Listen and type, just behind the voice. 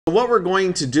What we're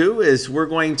going to do is we're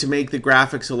going to make the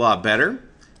graphics a lot better,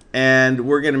 and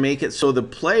we're going to make it so the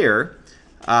player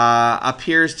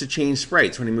appears to change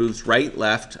sprites when he moves right,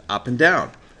 left, up, and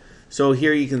down. So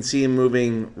here you can see him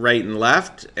moving right and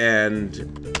left,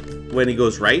 and when he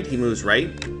goes right, he moves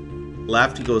right,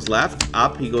 left, he goes left,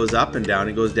 up, he goes up, and down,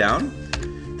 he goes down.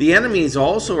 The enemies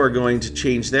also are going to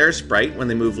change their sprite. When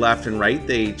they move left and right,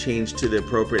 they change to the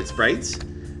appropriate sprites.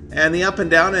 And the up and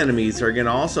down enemies are going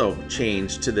to also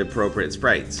change to the appropriate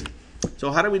sprites. So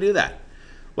how do we do that?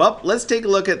 Well, let's take a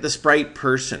look at the sprite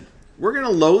person. We're going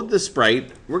to load the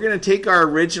sprite. We're going to take our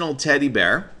original teddy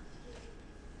bear.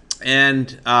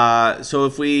 And so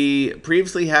if we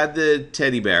previously had the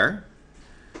teddy bear,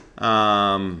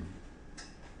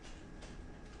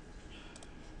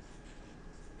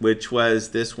 which was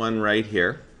this one right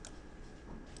here.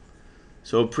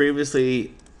 So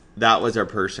previously that was our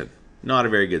person. Not a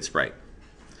very good sprite.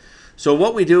 So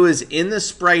what we do is in the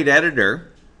Sprite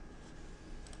Editor,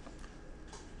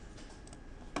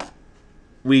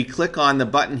 we click on the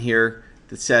button here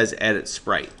that says Edit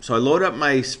Sprite. So I load up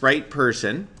my sprite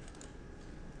person,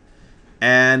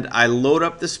 and I load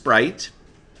up the sprite.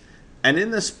 And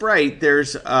in the sprite,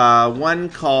 there's one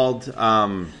called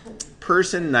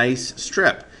Person Nice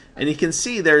Strip. And you can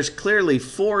see there's clearly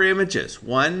 4 images.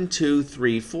 1, 2,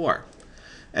 3, 4.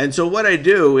 And so what I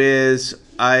do is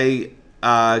I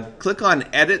click on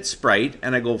Edit Sprite,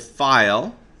 and I go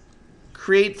File,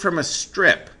 Create from a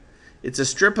Strip. It's a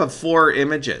strip of 4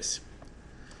 images.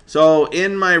 So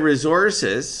in my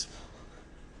resources,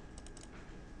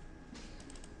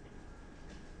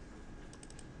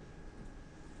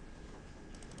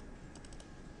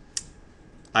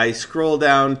 I scroll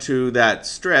down to that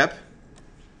strip,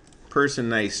 Person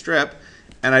Nice Strip,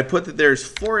 and I put that there's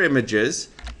 4 images.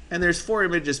 And there's 4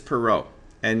 images per row,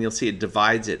 and you'll see it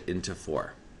divides it into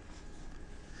 4.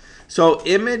 So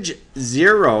image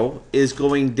 0 is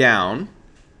going down.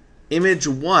 Image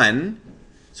 1,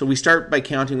 so we start by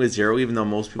counting with 0, even though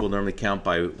most people normally count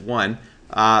by 1.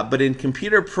 But in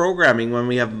computer programming, when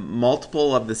we have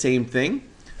multiple of the same thing,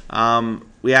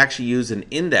 we actually use an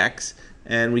index,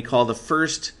 and we call the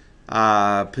first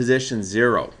position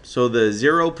 0. So the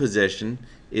 0 position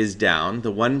is down,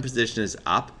 the 1 position is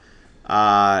up,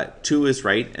 2 is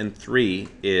right, and 3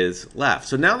 is left.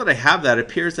 So now that I have that, it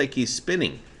appears like he's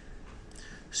spinning.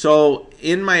 So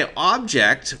in my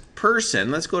object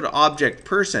person, let's go to object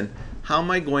person. How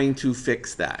am I going to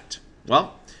fix that?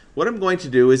 Well, what I'm going to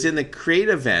do is in the create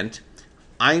event,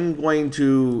 I'm going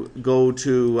to go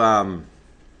to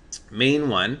main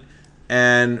one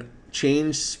and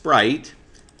change sprite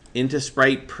into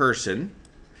sprite person.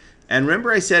 And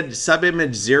remember I said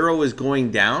subimage 0 is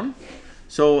going down?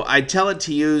 So I tell it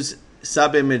to use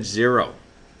subimage 0.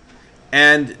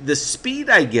 And the speed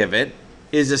I give it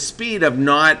is a speed of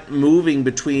not moving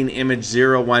between image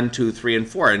 0, 1, 2, 3, and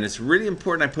 4. And it's really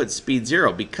important I put speed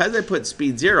 0. Because I put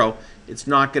speed 0, it's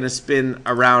not going to spin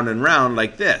around and round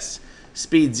like this.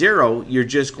 Speed 0, you're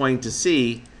just going to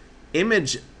see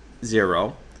image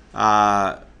 0,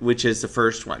 which is the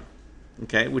first one.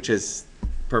 Okay, which is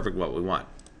perfect what we want.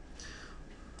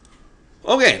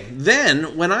 Okay,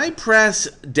 then when I press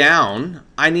down,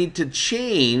 I need to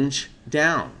change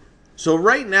down. So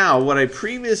right now, what I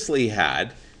previously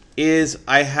had is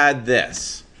I had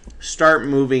this, start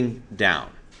moving down.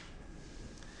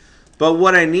 But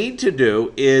what I need to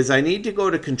do is I need to go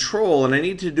to control, and I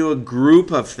need to do a group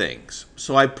of things.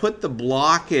 So I put the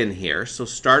block in here, so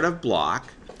start of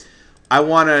block. I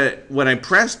want to, when I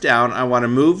press down, I want to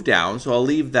move down, so I'll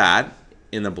leave that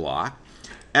in the block.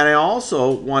 And I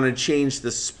also want to change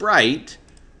the sprite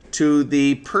to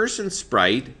the person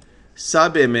sprite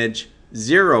subimage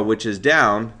 0, which is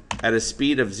down at a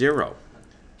speed of 0.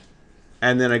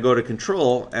 And then I go to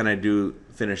control and I do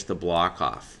finish the block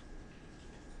off.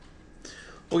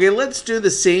 Okay, let's do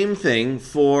the same thing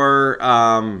for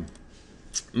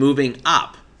moving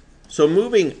up. So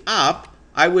moving up,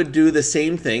 I would do the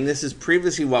same thing. This is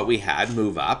previously what we had,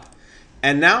 move up.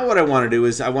 And now what I want to do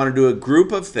is I want to do a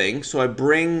group of things. So I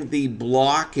bring the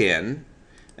block in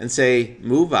and say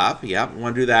move up. Yep, I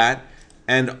want to do that.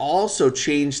 And also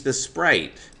change the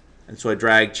sprite. And so I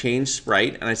drag change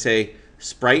sprite and I say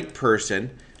sprite person.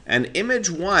 And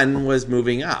image 1 was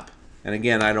moving up. And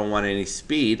again, I don't want any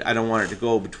speed. I don't want it to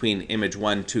go between image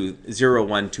 1, 2, 0,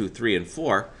 1, 2, 3, and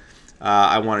 4.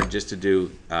 I wanted just to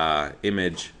do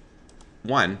image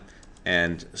 1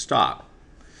 and stop.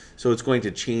 So it's going to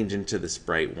change into the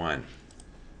sprite 1.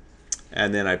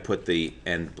 And then I put the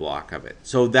end block of it.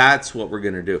 So that's what we're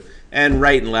going to do. And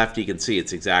right and left, you can see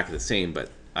it's exactly the same,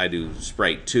 but I do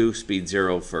sprite 2, speed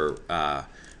 0 for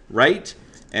right.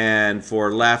 And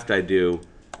for left, I do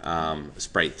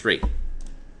sprite 3.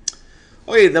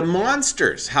 Okay, the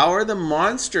monsters. How are the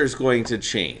monsters going to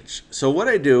change? So what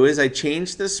I do is I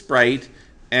change the sprite,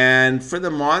 and for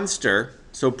the monster,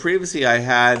 so previously I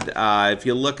had, if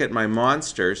you look at my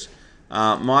monsters,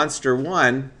 monster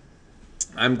 1,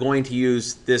 I'm going to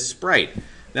use this sprite.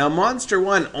 Now monster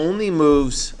 1 only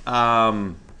moves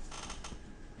left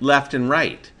and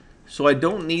right, so I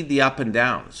don't need the up and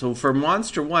down. So for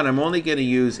monster 1, I'm only going to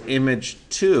use image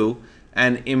 2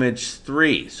 and image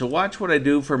 3. So watch what I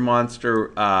do for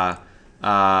monster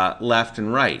left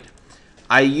and right.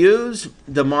 I use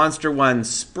the monster 1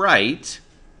 sprite,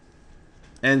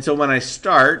 and so when I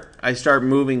start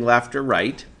moving left or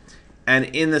right. And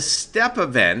in the step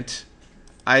event,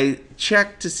 I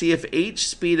check to see if h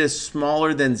speed is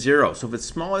smaller than 0. So if it's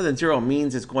smaller than 0, it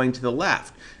means it's going to the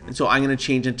left. And so I'm going to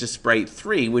change it to sprite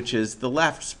 3, which is the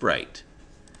left sprite.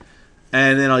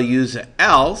 And then I'll use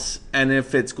else, and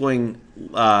if it's going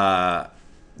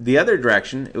the other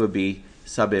direction, it would be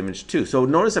subimage 2. So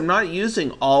notice I'm not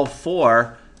using all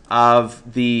 4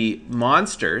 of the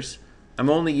monsters. I'm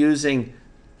only using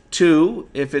 2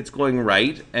 if it's going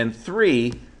right, and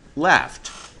 3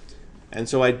 left. And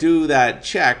so I do that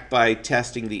check by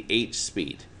testing the h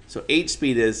speed. So h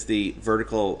speed is the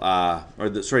vertical,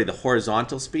 the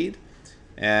horizontal speed.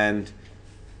 And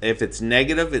if it's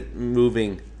negative, it's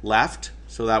moving left,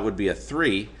 so that would be a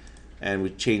 3, and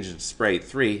we change it to sprite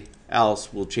 3.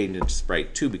 Else, we'll change it to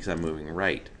sprite 2 because I'm moving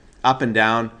right. Up and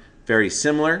down, very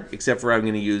similar, except for I'm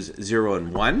going to use 0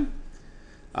 and 1.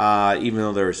 Even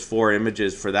though there's 4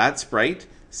 images for that sprite,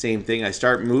 same thing. I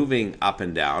start moving up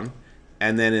and down,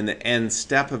 and then in the end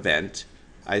step event,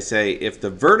 I say if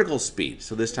the vertical speed,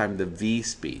 so this time the v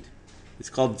speed, it's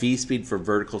called v speed for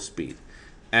vertical speed.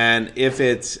 And if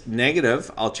it's negative,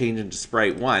 I'll change into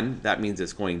sprite 1. That means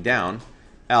it's going down.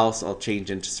 Else, I'll change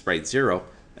into sprite 0,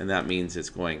 and that means it's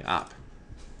going up.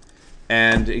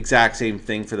 And exact same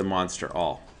thing for the monster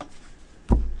all.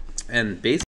 And basically,